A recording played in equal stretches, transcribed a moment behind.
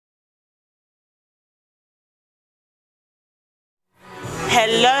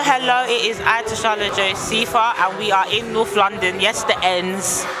Hello, hello, it is I, Tashala Josepha, and we are in North London. Yes, the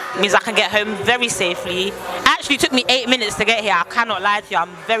ends means I can get home very safely. It actually took me 8 minutes to get here, I cannot lie to you,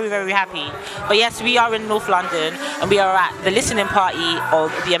 I'm very, very happy. But yes, we are in North London, and we are at the listening party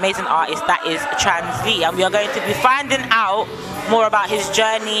of the amazing artist that is Translee, and we are going to be finding out more about his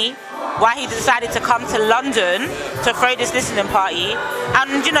journey, why he decided to come to London to throw this listening party,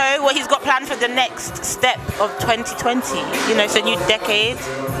 and you know what he's got planned for the next step of 2020. You know, it's a new decade.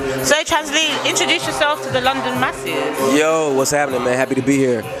 So Translee, introduce yourself to the London masses. Yo, what's happening, man? Happy to be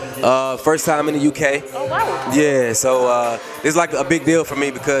here. First time in the UK. Oh wow. Yeah, so it's like a big deal for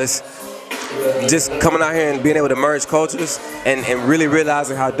me because just coming out here and being able to merge cultures and really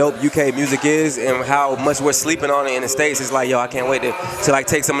realizing how dope UK music is and how much we're sleeping on it in the States, is like, yo, I can't wait to like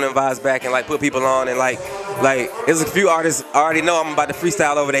take some of them vibes back and like put people on, and like there's a few artists I already know I'm about to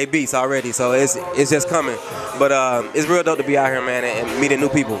freestyle over their beats already, so it's just coming. But it's real dope to be out here, man, and meeting new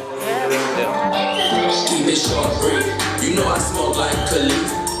people. Yeah. Keep it short, break. You know I smoke like Khalif.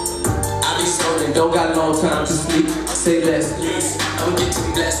 I be sold, don't got no time to sleep. Say less, please. I'm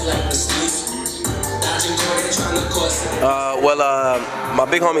getting blessed like the sleeves. My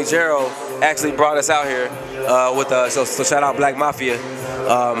big homie Gerald actually brought us out here with so shout out Black Mafia,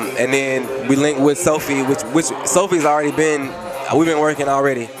 and then we linked with Sophie, which Sophie's already been, we've been working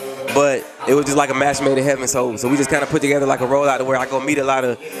already, but it was just like a match made in heaven. So we just kind of put together like a rollout to where I go meet a lot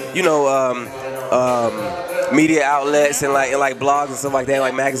of, you know, media outlets and like blogs and stuff like that,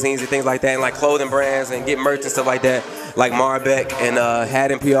 like magazines and things like that, and like clothing brands, and get merch and stuff like that, like Marbeck and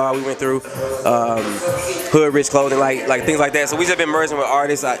Hat and PR we went through, Hood Rich Clothing, like things like that. So we just been merging with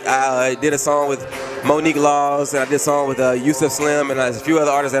artists. I did a song with Monique Laws, and I did a song with Yusuf Slim, and there's a few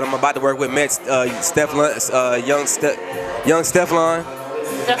other artists that I'm about to work with. Met young Steflon.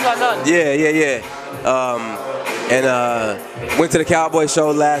 Yeah. And went to the Cowboy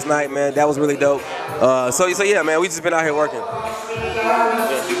show last night, man. That was really dope. So yeah, man, we just been out here working.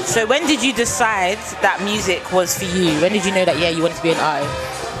 So when did you decide that music was for you? When did you know that, yeah, you wanted to be an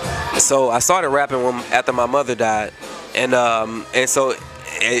artist? So I started rapping after my mother died, and so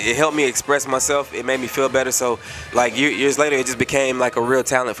it helped me express myself. It made me feel better. So like years later, it just became like a real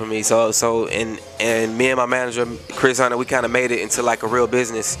talent for me. So and me and my manager Chris Hunter, we kind of made it into like a real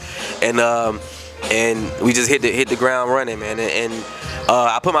business, and we just hit the ground running, man. And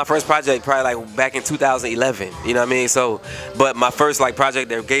I put my first project probably like back in 2011. You know what I mean? So, but my first like project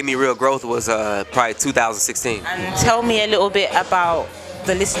that gave me real growth was probably 2016. And tell me a little bit about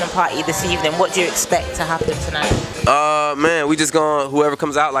the listening party this evening. What do you expect to happen tonight? Man, we just gonna, whoever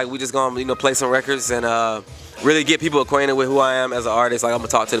comes out, like we just gonna, you know, play some records and really get people acquainted with who I am as an artist. Like I'm gonna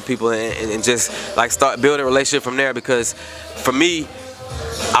talk to the people and just like start building a relationship from there, because for me,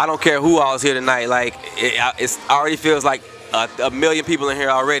 I don't care who all's here tonight. Like it already feels like a million people in here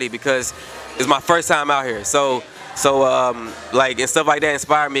already, because it's my first time out here. So like, and stuff like that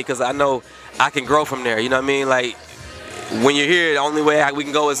inspired me, because I know I can grow from there. You know what I mean? Like when you're here, the only way we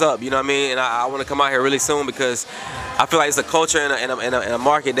can go is up. You know what I mean? And I want to come out here really soon, because I feel like it's a culture and a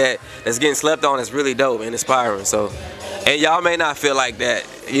market that's getting slept on. That's really dope and inspiring. So, and y'all may not feel like that.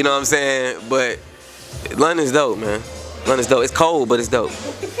 You know what I'm saying? But London's dope, man. London's dope. It's cold, but it's dope.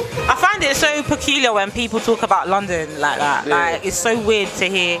 I find it so peculiar when people talk about London like that. Yeah. Like, it's so weird to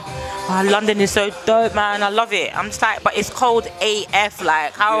hear, oh, London is so dope, man, I love it. I'm just like, but it's cold AF.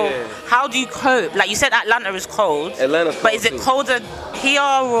 Like, how do you cope? Like, you said Atlanta is cold. Atlanta's cold, but is it colder here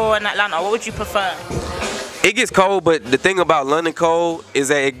or in Atlanta? What would you prefer? It gets cold, but the thing about London cold is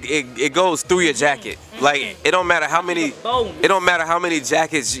that it goes through your jacket. Like, it don't matter how many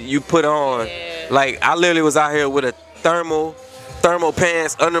jackets you put on. Yeah. Like, I literally was out here with a thermal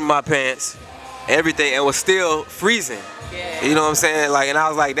pants under my pants, everything, and was still freezing. Yeah. You know what I'm saying? Like, and I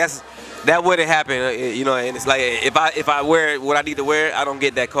was like, that wouldn't happen. You know, and it's like if I wear what I need to wear, I don't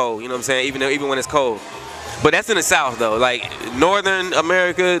get that cold. You know what I'm saying? Even when it's cold. But that's in the South though. Like Northern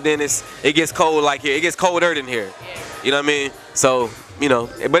America, then it gets cold like here. It gets colder than here. Yeah. You know what I mean? So, you know,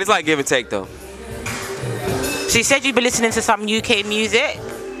 but it's like give and take though. So you said you've been listening to some UK music.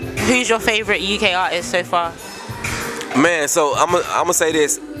 Who's your favorite UK artist so far? Man, so I'm gonna say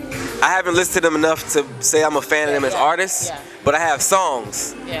this. I haven't listened to them enough to say I'm a fan of them as artists, but I have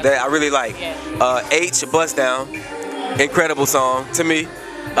songs that I really like. Yeah. H, Bust Down, incredible song to me.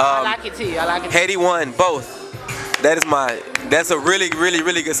 I like it too. I like it. Haiti One, both. That's a really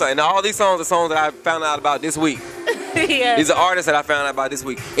good song. And all these songs are songs that I found out about this week. Yeah. These are artists that I found out about this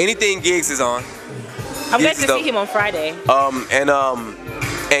week. Anything Gigs is on. I'm going to see him on Friday.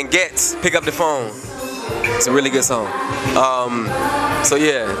 And Gets, Pick Up the Phone. It's a really good song. So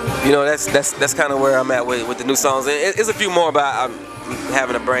yeah, you know, that's kind of where I'm at with the new songs. And it's a few more, but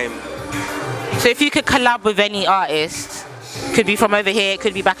having a brain. So if you could collab with any artist, could be from over here,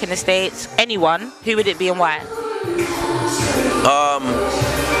 could be back in the States, anyone, who would it be and why?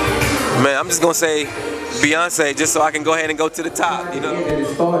 Man, I'm just gonna say Beyonce, just so I can go ahead and go to the top, you know? And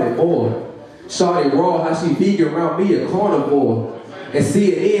it started, boy. Shawty raw, how she vegan around me a carnivore. And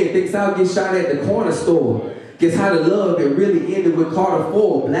CNN thinks I'll get shot at the corner store. Guess how the love it really ended with Carter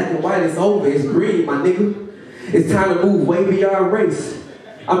 4. Black and white is over, it's green, my nigga. It's time to move way beyond race.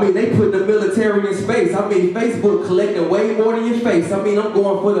 I mean, they put the military in space. I mean, Facebook collecting way more than your face. I mean, I'm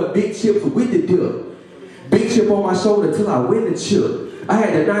going for the big chips with the dip. Big chip on my shoulder till I win the chip. I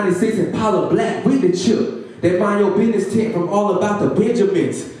had the 96 Impala Black with the chip. That Mind Your Business tent from All About the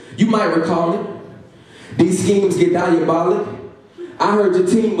Benjamins. You might recall it. These schemes get diabolic. I heard your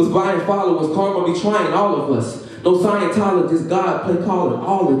team was buying followers. Karma be trying all of us. No Scientologist, God play calling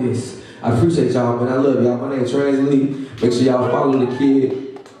all of this. I appreciate y'all, man. I love y'all. My name is Translee. Make sure y'all follow the kid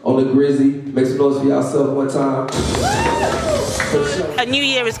on the Grizzly. Make some noise for yourself one time. A new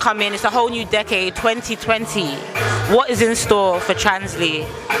year is coming. It's a whole new decade, 2020. What is in store for Translee?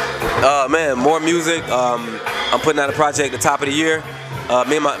 Man, more music. I'm putting out a project at the top of the year.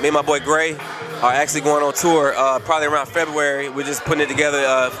 Me and my boy Gray are actually going on tour probably around February. We're just putting it together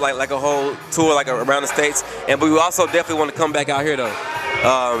like a whole tour around the States. And we also definitely want to come back out here though.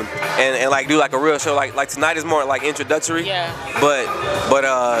 And like do like a real show. Like tonight is more like introductory. Yeah.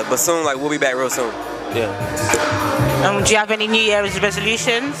 But soon we'll be back real soon. Yeah. Do you have any New Year's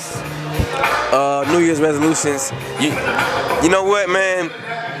resolutions? New Year's resolutions. You know what, man?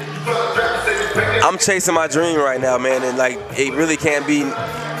 I'm chasing my dream right now, man, and like it really can't be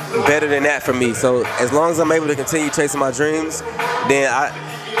better than that for me. So as long as I'm able to continue chasing my dreams, then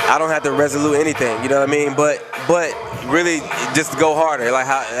I don't have to resolute anything. You know what I mean? But really just go harder. Like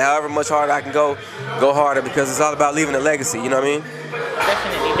however much harder I can go harder, because it's all about leaving a legacy. You know what I mean?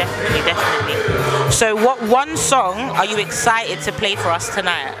 Definitely. So what one song are you excited to play for us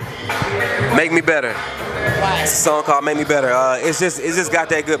tonight? Make Me Better. Why? It's a song called Make Me Better. It's just got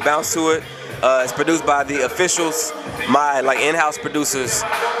that good bounce to it. It's produced by the officials, my in-house producers,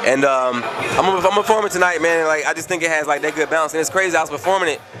 and I'm performing tonight, man. And, I just think it has that good bounce, and it's crazy. I was performing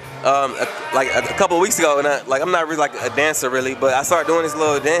it a couple of weeks ago, and I'm not really a dancer really, but I started doing this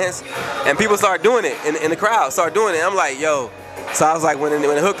little dance, and people started doing it in the crowd. Started doing it. I'm like, yo. So I was like, when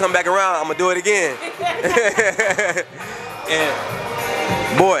the hook come back around, I'm gonna do it again.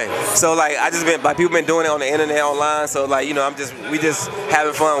 And boy, so I just been people been doing it on the internet, online. So we just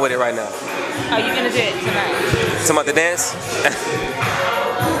having fun with it right now. Are you gonna do it tonight? Talking about the dance?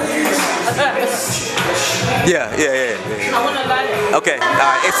 Yeah. I wanna learn it. Okay,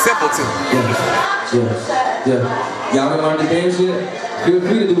 it's simple too. Yeah. Y'all ain't learned the dance yet? Feel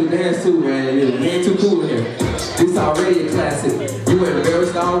free to do the dance too, man. You ain't too cool in here. This already a classic. You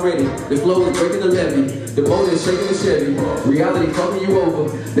embarrassed already. The flow is breaking the levee. The boat is shaking the Chevy. Reality fucking you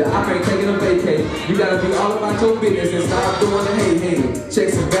over. The op ain't taking a vacay. You gotta be all about your business and stop doing the hey.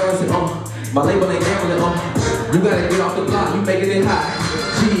 Checks and balances, my label ain't gambling, You gotta get off the block, you making it hot.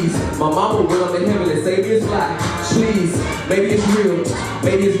 Jeez, my mama went on the heaven and saved me a slot. Please, maybe it's real,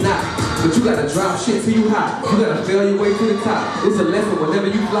 maybe it's not. But you gotta drop shit till you hot. You gotta fail your way to the top. It's a lesson whenever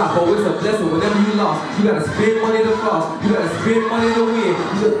you flop, or it's a blessing whenever you lost. You gotta spend money to floss. You gotta spend money to win.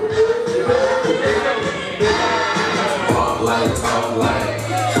 Walk light, talk light.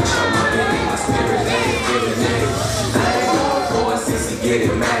 Show my baby my spirit ain't giving it. I ain't going for it since he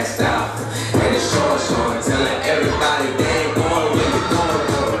get it maxed out. And it's short, telling everybody they ain't going really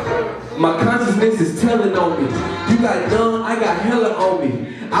going. My consciousness is telling on me. You got none, I got hella on me.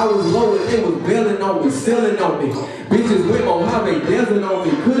 I was low and they was bailing on me, selling on me. Bitches went Mojave dancing on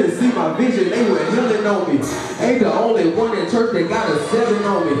me. Couldn't see my vision, they were healing on me. Ain't the only one in church that got a 7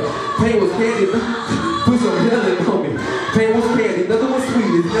 on me. Pain was candy, put some healing on me. Pain was candy, nothing was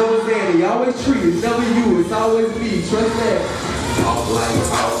sweet, it's never Zanny. Always treat, it's never you, it's always me. Trust that. Talk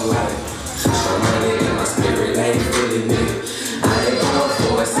like. Show money in my spirit, ain't feeling it. I ain't going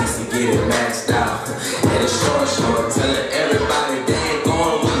for it since he get it maxed out. And it's short, telling everybody they ain't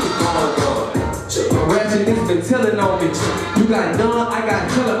going when you going. Ratchetness been telling on me. You got none, I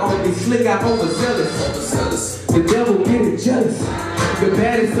got hella on me. Slick out overzealous. The devil getting jealous. The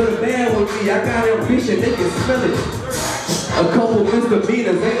baddest of the bad with me. I got ambition, they can smell it. A couple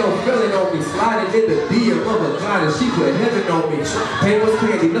misdemeanors, ain't no feeling on me. Sliding in the DM of a god and she put heaven on me. Pain was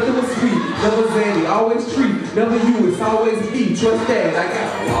candy, nothing was sweet, never Zanny. Always treat, never you, it's always me. Trust that, I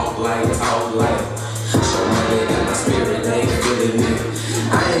got walk like, talk like. Show money in my spirit, ain't feeling it.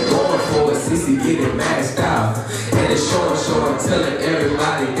 I ain't going for it since he get it maxed out. And it's short, telling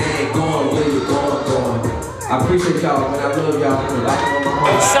everybody they ain't going where you going. I appreciate y'all, man. I love y'all.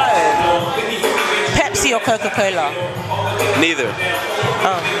 So, Pepsi or Coca-Cola? Neither.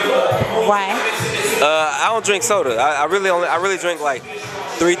 Oh. Why? I don't drink soda. I really drink like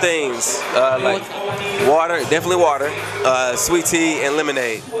 3 things. Like water, definitely water, sweet tea, and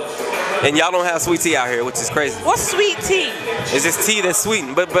lemonade. And y'all don't have sweet tea out here, which is crazy. What's sweet tea? It's just tea that's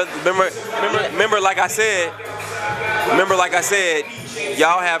sweetened. But remember, like I said,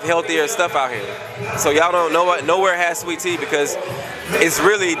 y'all have healthier stuff out here. So y'all don't know what nowhere has sweet tea because it's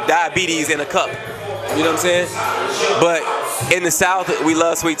really diabetes in a cup. You know what I'm saying? But in the South, we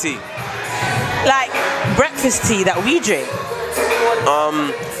love sweet tea. Like breakfast tea that we drink.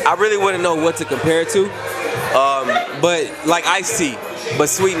 I really wouldn't know what to compare it to. But like iced tea, but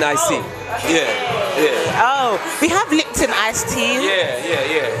sweetened iced tea. Yeah. Oh, we have Lipton iced tea. Yeah.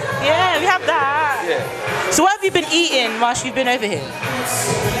 Yeah, we have that. Yeah. So what have you been eating whilst you've been over here?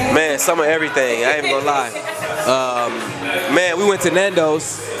 Man, some of everything. I ain't even gonna lie. Man, we went to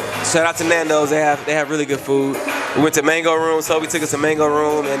Nando's. Shout out to Nando's. They have really good food. We went to Mango Room. So we took us to Mango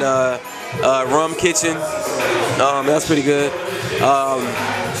Room and Rum Kitchen. That was pretty good.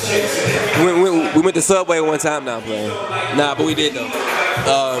 We went to Subway one time. Nah, playing. Nah, but we did though.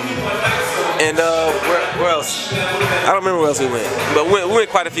 And where else? I don't remember where else we went, but we went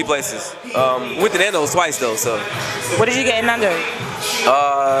quite a few places. We went to Nando's twice though. So. What did you get in Nando's?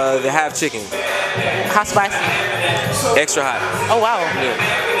 The half chicken. How spicy? Extra hot. Oh wow.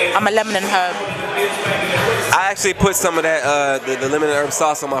 Yeah. I'm a lemon and herb. I actually put some of that the lemon and herb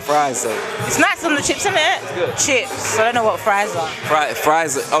sauce on my fries. So. It's nice on the chips, isn't it? It's good. Chips. I don't know what fries are.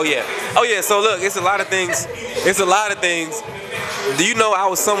 Fries. Oh yeah. So look, it's a lot of things. Do you know I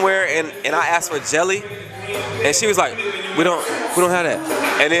was somewhere and I asked for jelly, and she was like, we don't have that.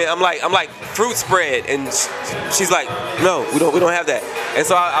 And then I'm like fruit spread, and she's like, no, we don't have that. And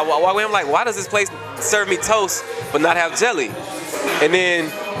so I walk away. I'm like, why does this place serve me toast but not have jelly? And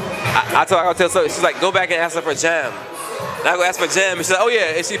then I'll tell her, she's like, go back and ask her for jam. And I go ask for jam, and she's like, oh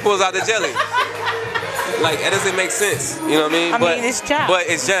yeah, and she pulls out the jelly. Like, that doesn't make sense, you know what I mean? I mean, it's jam. But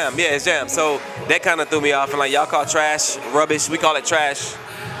it's jam, yeah, it's jam. So that kind of threw me off. And like, y'all call trash rubbish. We call it trash.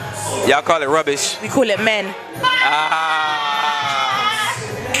 Y'all call it rubbish. We call it men.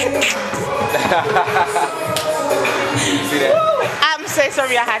 See that? I'm so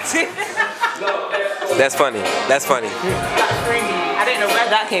sorry I had to. That's funny. I don't know where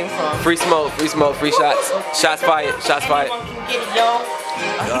that came from. Free smoke, free shots. Shots fired.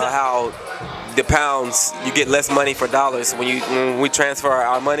 How the pounds, you get less money for dollars when we transfer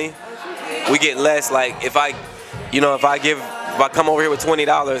our money. We get less. Like if I come over here with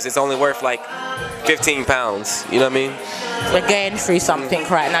 $20, it's only worth like 15 pounds. You know what I mean? We're going through something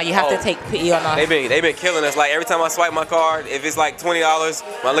right now. You have to take pity on us. They've been killing us. Like every time I swipe my card, if it's like $20,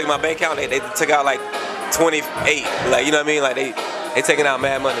 when I look at my bank account, they took out like 28. Like, you know what I mean? Like they taking out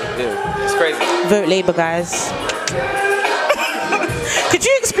mad money. Yeah, it's crazy. Vote Labour, guys. Could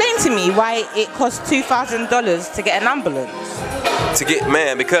you explain to me why it costs $2,000 to get an ambulance?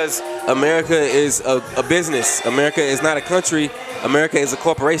 Because America is a business. America is not a country. America is a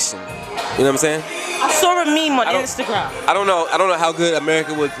corporation. You know what I'm saying? I saw a meme on Instagram. I don't know how good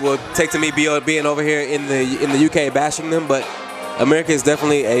America would take to me being over here in the UK bashing them, but America is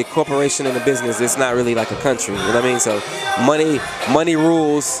definitely a corporation and a business. It's not really like a country. You know what I mean? So money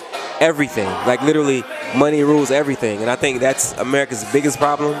rules everything. Like literally, money rules everything. And I think that's America's biggest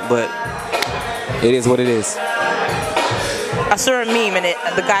problem, but it is what it is. I saw a meme and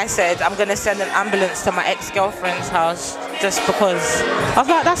the guy said, I'm going to send an ambulance to my ex-girlfriend's house just because. I was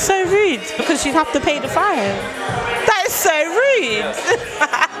like, that's so rude, because she'd have to pay the fine. That is so rude.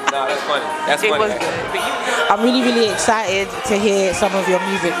 No, that's funny. That's funny. Was good. I'm really, really excited to hear some of your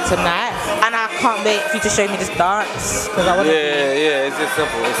music tonight. And I can't wait for you to show me this dance. Because I want to it's just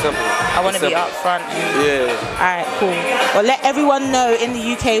simple. It's simple. I want to be up front. Yeah. Alright, cool. Well, let everyone know in the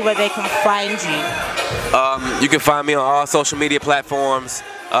UK where they can find you. You can find me on all social media platforms.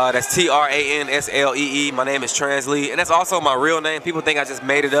 That's TRANSLEE. My name is Translee, and that's also my real name. People think I just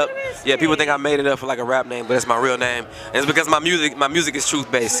made it up. Yeah, people think I made it up for like a rap name, but it's my real name. And it's because my music is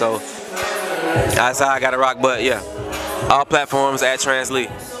truth-based, so that's how I got to rock. But yeah, all platforms at Translee.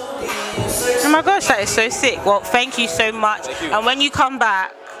 Oh my gosh, that is so sick. Well, thank you so much. Thank you. And when you come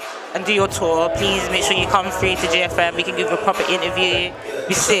back and do your tour, please make sure you come through to GFM. We can give you a proper interview.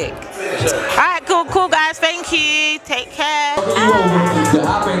 Be sick. Sure. Alright, cool guys, thank you. Take care. The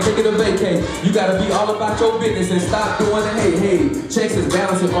hop and take it a vacate. You gotta be all about your business and stop doing the hey. Checks is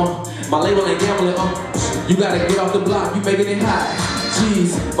balancing, my label ain't gambling, You gotta get off the block, you making it hot.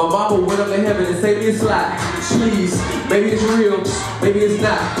 Jeez, my mama went up to heaven and saved me a slot. Please, maybe it's real, maybe it's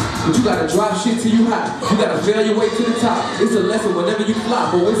not. But you gotta drop shit till you hot. You gotta fail your way to the top. It's a lesson whenever you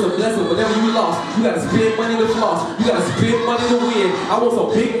flop, but it's a blessing whenever you lost. You gotta spend money to floss. You gotta spend money to win. I want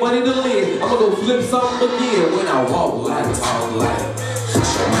some big money to live. I'ma go flip something again when I walk like, talk like.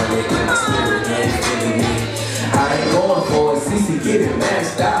 Show money in my spirit, ain't feeling me. I ain't going for it, CC get it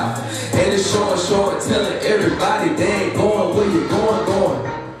maxed out. And it's showing, telling everybody they ain't going where you going.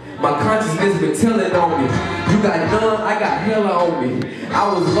 My consciousness been telling on me. You got none, I got hella on me.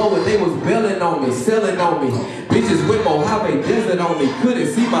 I was low and they was belling on me, selling on me. Bitches with Mojave Desert on me.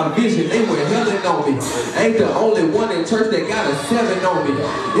 Couldn't see my vision, they were helling on me. Ain't the only one in church that got a 7 on me.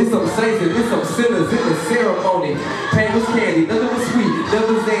 It's some saints and it's some sinners in the ceremony. Pain was candy, nothing was sweet,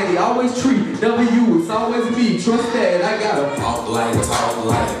 never Zandy. Always treat, never you, it's always me. Trust that, I gotta walk like, talk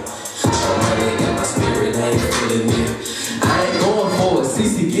like. Show money in my spirit, ain't feeling me. I ain't going for it,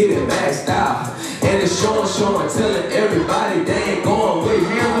 CC get it maxed out. And it's showing, telling everybody they ain't going with.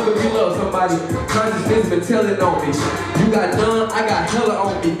 Hands up if you love somebody. Consciousness been telling on me. You got none, I got hella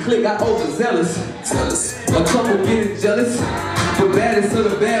on me. Click, I overzealous. A couple getting jealous. The baddest of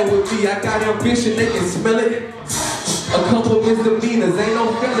the bad with me. I got ambition, they can smell it. A couple misdemeanors, ain't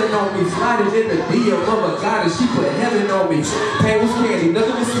no feeling on me. Sliding in the DM of a goddess, she put heaven on me. Pain was candy,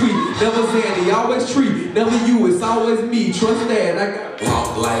 nothing was sweet, never Zandy. Always treat, never you, it's always me. Trust that, I got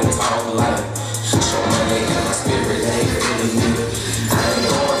walk like, talk like. Show money in my spirit, ain't feeling me. I ain't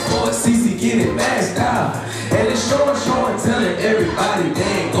going for it, CC get it maxed out. And it's showing, telling everybody they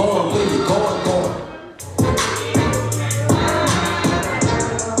ain't going where you going.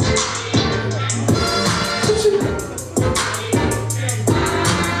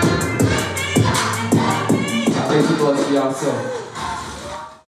 Thank you for y'all.